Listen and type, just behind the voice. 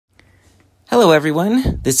Hello,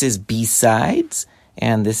 everyone. This is B-Sides,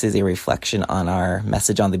 and this is a reflection on our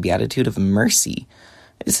message on the Beatitude of Mercy.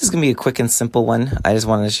 This is going to be a quick and simple one. I just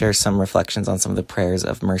wanted to share some reflections on some of the prayers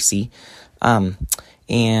of mercy.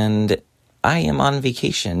 And I am on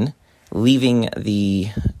vacation, leaving the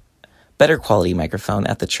better quality microphone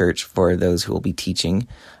at the church for those who will be teaching.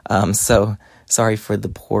 So sorry for the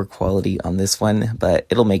poor quality on this one, but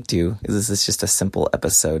it'll make do. This is just a simple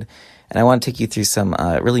episode. And I want to take you through some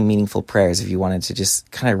really meaningful prayers if you wanted to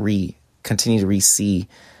just kind of continue to re-see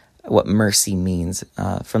what mercy means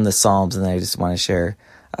from the Psalms. And then I just want to share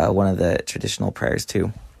one of the traditional prayers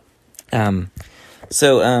too.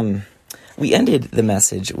 So we ended the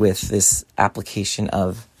message with this application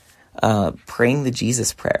of praying the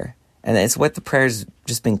Jesus prayer. And it's what the prayer's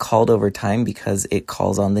just been called over time because it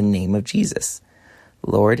calls on the name of Jesus.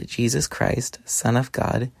 Lord Jesus Christ, Son of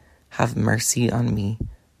God, have mercy on me,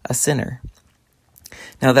 a sinner.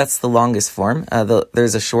 Now that's the longest form.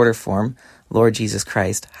 There's a shorter form, Lord Jesus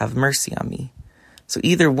Christ, have mercy on me. So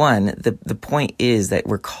either one, the point is that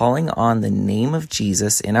we're calling on the name of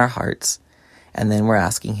Jesus in our hearts, and then we're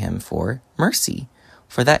asking him for mercy,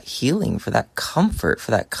 for that healing, for that comfort, for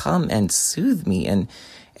that come and soothe me and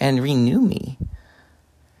renew me.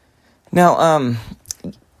 Now,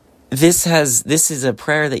 this is a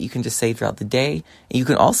prayer that you can just say throughout the day. And you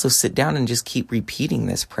can also sit down and just keep repeating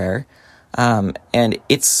this prayer. And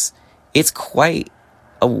it's quite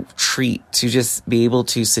a treat to just be able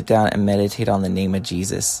to sit down and meditate on the name of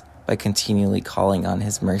Jesus by continually calling on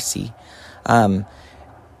his mercy.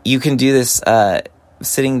 You can do this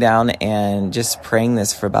sitting down and just praying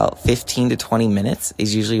this for about 15 to 20 minutes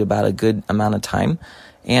is usually about a good amount of time.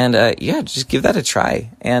 And just give that a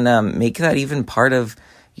try and make that even part of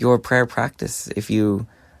your prayer practice if you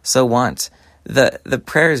so want. The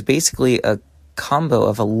prayer is basically a combo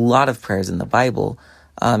of a lot of prayers in the Bible.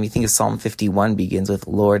 You think of Psalm 51 begins with,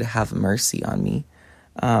 Lord, have mercy on me.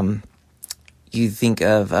 You think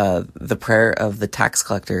of the prayer of the tax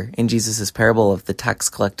collector in Jesus' parable of the tax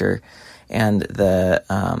collector and the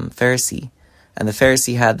Pharisee. And the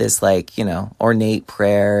Pharisee had this ornate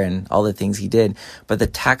prayer and all the things he did. But the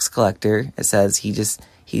tax collector, it says,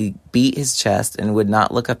 he beat his chest and would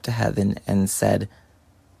not look up to heaven and said,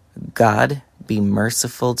 God, be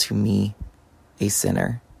merciful to me, a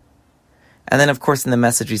sinner. And then, of course, in the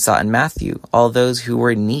message we saw in Matthew, all those who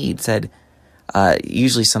were in need said,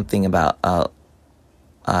 usually something about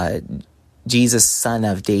Jesus, son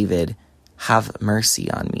of David, have mercy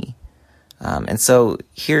on me. And so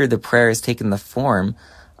here the prayer has taken the form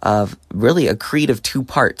of really a creed of two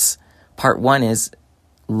parts. Part one is,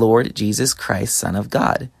 Lord Jesus Christ, Son of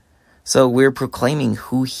God. So we're proclaiming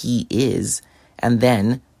who he is, and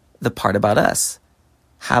then the part about us.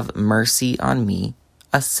 Have mercy on me,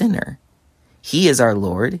 a sinner. He is our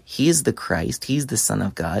Lord. He is the Christ. He's the Son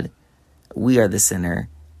of God. We are the sinner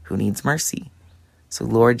who needs mercy. So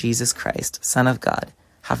Lord Jesus Christ, Son of God,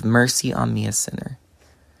 have mercy on me, a sinner.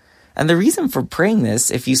 And the reason for praying this,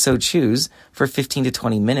 if you so choose, for 15 to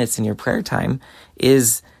 20 minutes in your prayer time,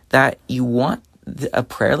 is that you want a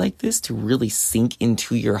prayer like this to really sink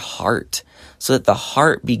into your heart so that the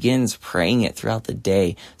heart begins praying it throughout the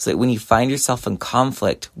day. So that when you find yourself in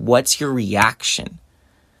conflict, what's your reaction?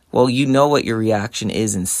 Well, you know what your reaction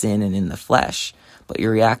is in sin and in the flesh, but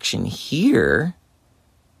your reaction here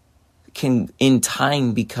can in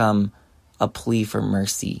time become a plea for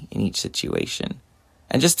mercy in each situation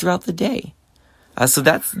and just throughout the day. So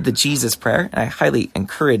that's the Jesus prayer. I highly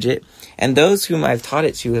encourage it. And those whom I've taught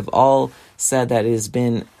it to have all said that it has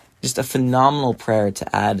been just a phenomenal prayer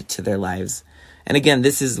to add to their lives. And again,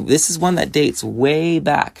 this is one that dates way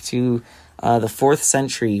back to the 4th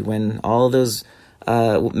century when all those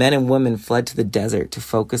men and women fled to the desert to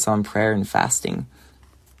focus on prayer and fasting.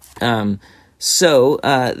 So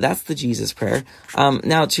that's the Jesus prayer.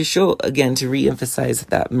 Now, to show, again, to reemphasize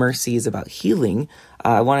that mercy is about healing,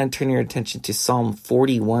 I want to turn your attention to Psalm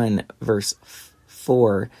 41, verse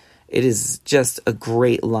 4. It is just a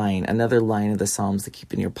great line, another line of the Psalms to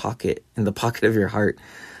keep in the pocket of your heart.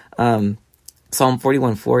 Psalm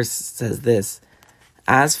 41:4 says this,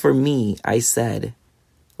 As for me, I said,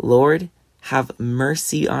 Lord, have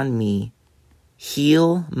mercy on me,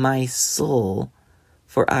 heal my soul,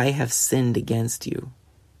 for I have sinned against you.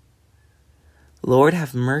 Lord,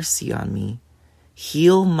 have mercy on me,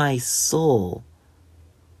 heal my soul,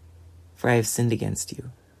 for I have sinned against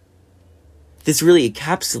you. This really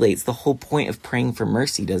encapsulates the whole point of praying for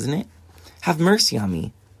mercy, doesn't it? Have mercy on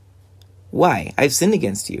me. Why? I've sinned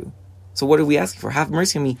against you. So what are we asking for? Have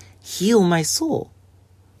mercy on me. Heal my soul.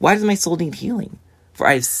 Why does my soul need healing? For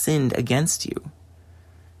I have sinned against you.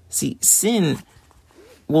 See, sin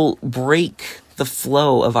will break the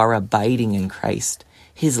flow of our abiding in Christ.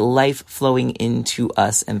 His life flowing into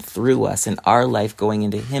us and through us, and our life going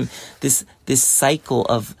into him. This cycle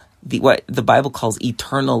of what the Bible calls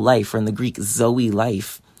eternal life, or in the Greek, Zoe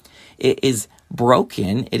life, it is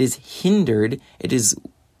broken, it is hindered, it is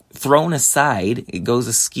thrown aside, it goes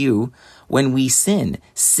askew when we sin.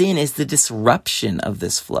 Sin is the disruption of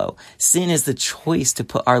this flow. Sin is the choice to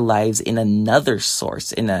put our lives in another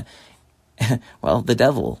source, the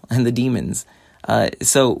devil and the demons.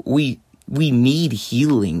 So we need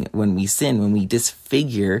healing when we sin, when we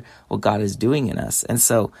disfigure what God is doing in us. And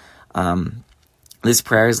so this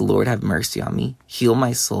prayer is, Lord, have mercy on me, heal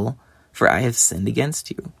my soul, for I have sinned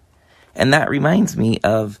against you. And that reminds me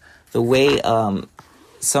of the way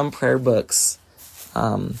some prayer books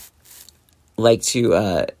like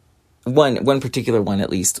to, one particular one at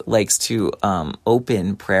least, likes to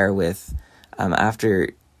open prayer with,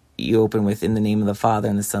 after you open with, in the name of the Father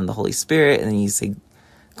and the Son and the Holy Spirit, and then you say,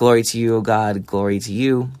 glory to you, O God, glory to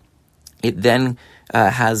you. It then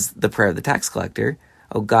has the prayer of the tax collector,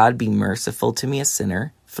 O God, be merciful to me, a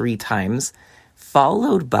sinner, 3 times,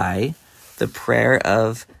 followed by the prayer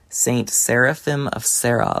of Saint Seraphim of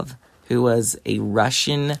Sarov, who was a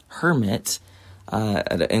Russian hermit,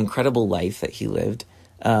 an incredible life that he lived.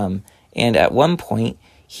 And at one point,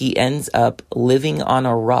 he ends up living on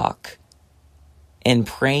a rock and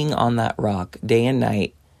praying on that rock day and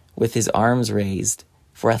night with his arms raised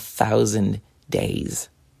for 1,000 days.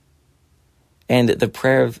 And the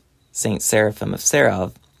prayer of Saint Seraphim of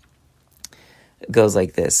Sarov goes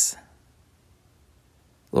like this: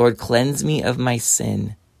 Lord, cleanse me of my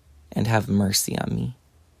sin and have mercy on me.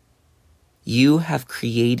 You have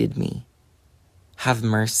created me. Have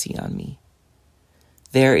mercy on me.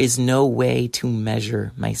 There is no way to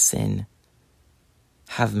measure my sin.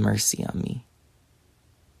 Have mercy on me.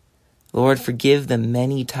 Lord, forgive the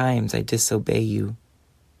many times I disobey you.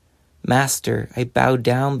 Master, I bow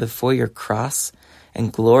down before your cross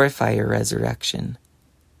and glorify your resurrection.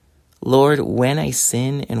 Lord, when I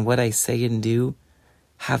sin in what I say and do,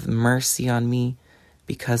 have mercy on me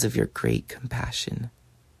because of your great compassion.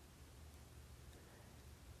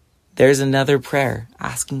 There's another prayer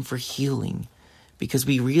asking for healing, because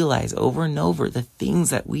we realize over and over the things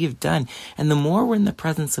that we have done. And the more we're in the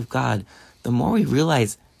presence of God, the more we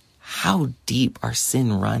realize how deep our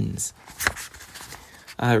sin runs.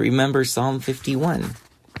 Remember Psalm 51,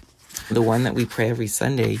 the one that we pray every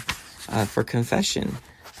Sunday for confession.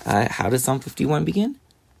 How does Psalm 51 begin?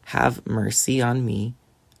 Have mercy on me,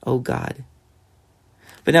 O God.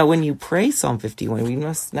 But now when you pray Psalm 51, we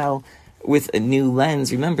must now, with a new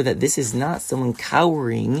lens, remember that this is not someone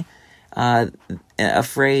cowering,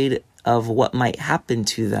 afraid of what might happen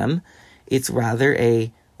to them. It's rather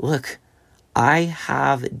a, look, I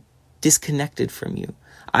have disconnected from you.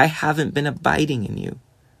 I haven't been abiding in you.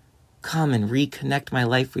 Come and reconnect my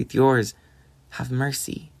life with yours. Have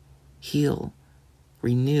mercy, heal,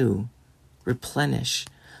 renew, replenish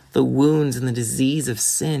the wounds and the disease of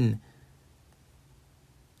sin.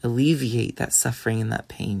 Alleviate that suffering and that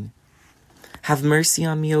pain. Have mercy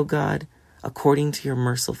on me, O God, according to your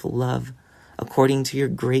merciful love, according to your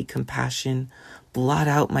great compassion. Blot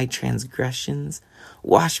out my transgressions.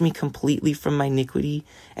 Wash me completely from my iniquity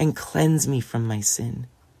and cleanse me from my sin.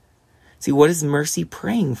 See, what is mercy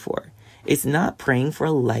praying for? It's not praying for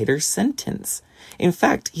a lighter sentence. In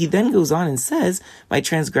fact, he then goes on and says, my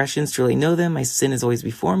transgressions truly know them. My sin is always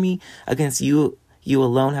before me. Against you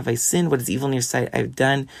alone have I sinned. What is evil in your sight I have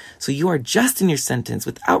done. So you are just in your sentence,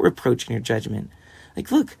 without reproach in your judgment.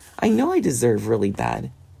 Like, look, I know I deserve really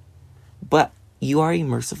bad, but you are a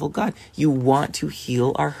merciful God. You want to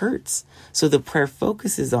heal our hurts. So the prayer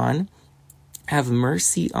focuses on, have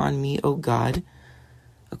mercy on me, O God,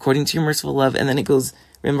 according to your merciful love. And then it goes,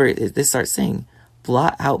 remember, this starts saying,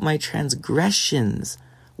 blot out my transgressions.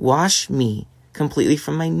 Wash me completely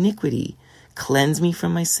from my iniquity. Cleanse me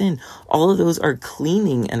from my sin. All of those are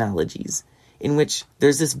cleaning analogies in which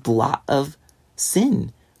there's this blot of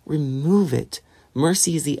sin. Remove it.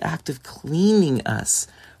 Mercy is the act of cleaning us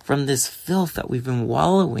from this filth that we've been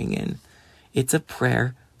wallowing in. It's a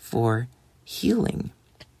prayer for healing.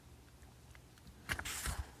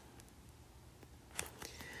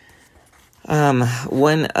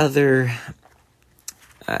 One other,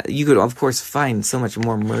 you could of course find so much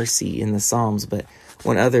more mercy in the Psalms, but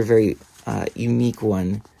one other very unique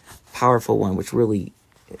one, powerful one, which really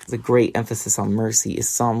is a great emphasis on mercy, is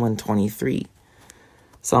Psalm 123.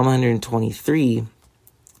 Psalm 123,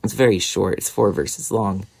 it's very short, it's 4 verses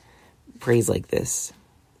long, prays like this.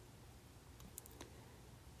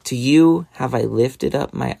 To you have I lifted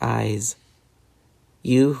up my eyes,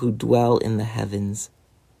 you who dwell in the heavens.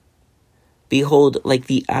 Behold, like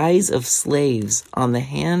the eyes of slaves on the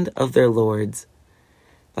hand of their lords,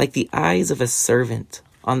 like the eyes of a servant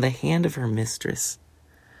on the hand of her mistress,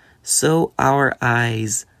 so our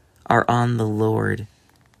eyes are on the Lord,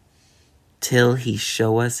 till he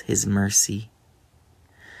show us his mercy.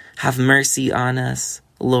 Have mercy on us,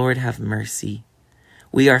 Lord, have mercy.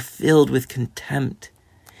 We are filled with contempt.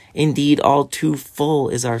 Indeed, all too full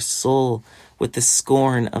is our soul with the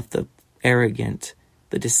scorn of the arrogant,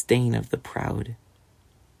 the disdain of the proud.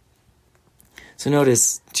 So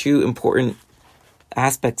notice two important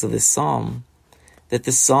aspects of this psalm, that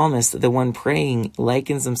the psalmist, the one praying,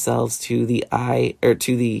 likens themselves to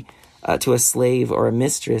to a slave or a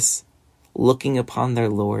mistress looking upon their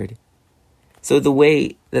Lord. So the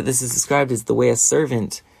way that this is described is the way a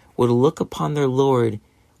servant would look upon their Lord,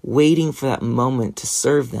 waiting for that moment to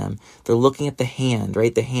serve them. They're looking at the hand,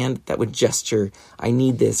 right? The hand that would gesture, I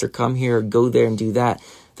need this, or come here, or go there and do that.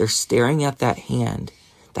 They're staring at that hand.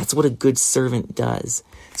 That's what a good servant does.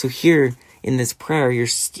 So here in this prayer, you're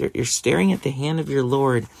staring at the hand of your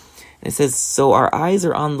Lord. And it says, so our eyes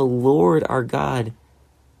are on the Lord our God,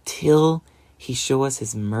 till he show us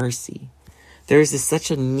his mercy. There is such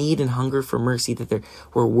a need and hunger for mercy that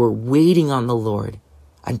we're waiting on the Lord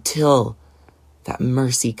until that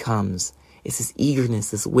mercy comes. It's this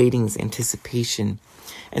eagerness, this waiting, this anticipation.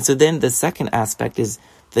 And so then the second aspect is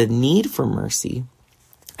the need for mercy.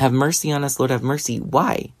 Have mercy on us, Lord, have mercy.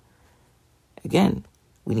 Why? Again,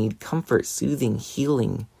 we need comfort, soothing,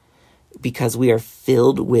 healing, because we are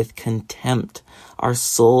filled with contempt. Our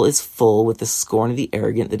soul is full with the scorn of the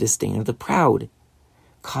arrogant, the disdain of the proud.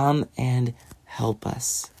 Come and help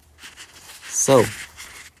us. So,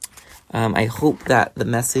 I hope that the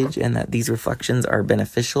message and that these reflections are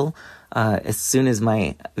beneficial. As soon as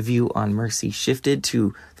my view on mercy shifted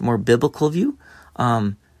to the more biblical view,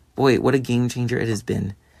 boy, what a game changer it has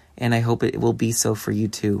been. And I hope it will be so for you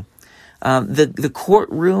too. The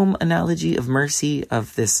courtroom analogy of mercy,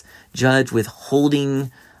 of this judge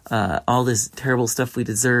withholding all this terrible stuff we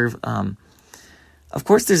deserve. Of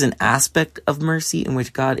course, there's an aspect of mercy in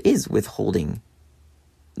which God is withholding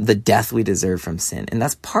the death we deserve from sin. And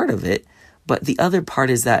that's part of it. But the other part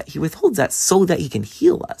is that he withholds that so that he can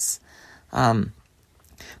heal us.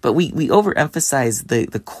 But we overemphasize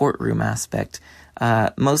the courtroom aspect,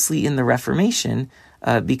 mostly in the Reformation,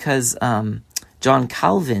 because John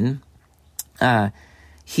Calvin,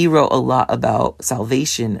 he wrote a lot about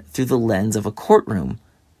salvation through the lens of a courtroom.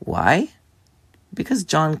 Why? Because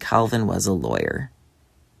John Calvin was a lawyer.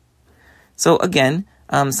 So again,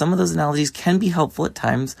 some of those analogies can be helpful at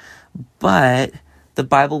times, but the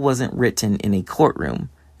Bible wasn't written in a courtroom,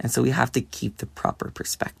 and so we have to keep the proper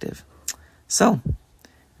perspective. So,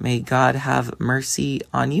 may God have mercy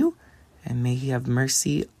on you, and may he have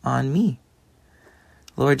mercy on me.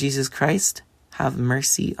 Lord Jesus Christ, have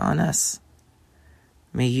mercy on us.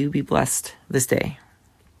 May you be blessed this day.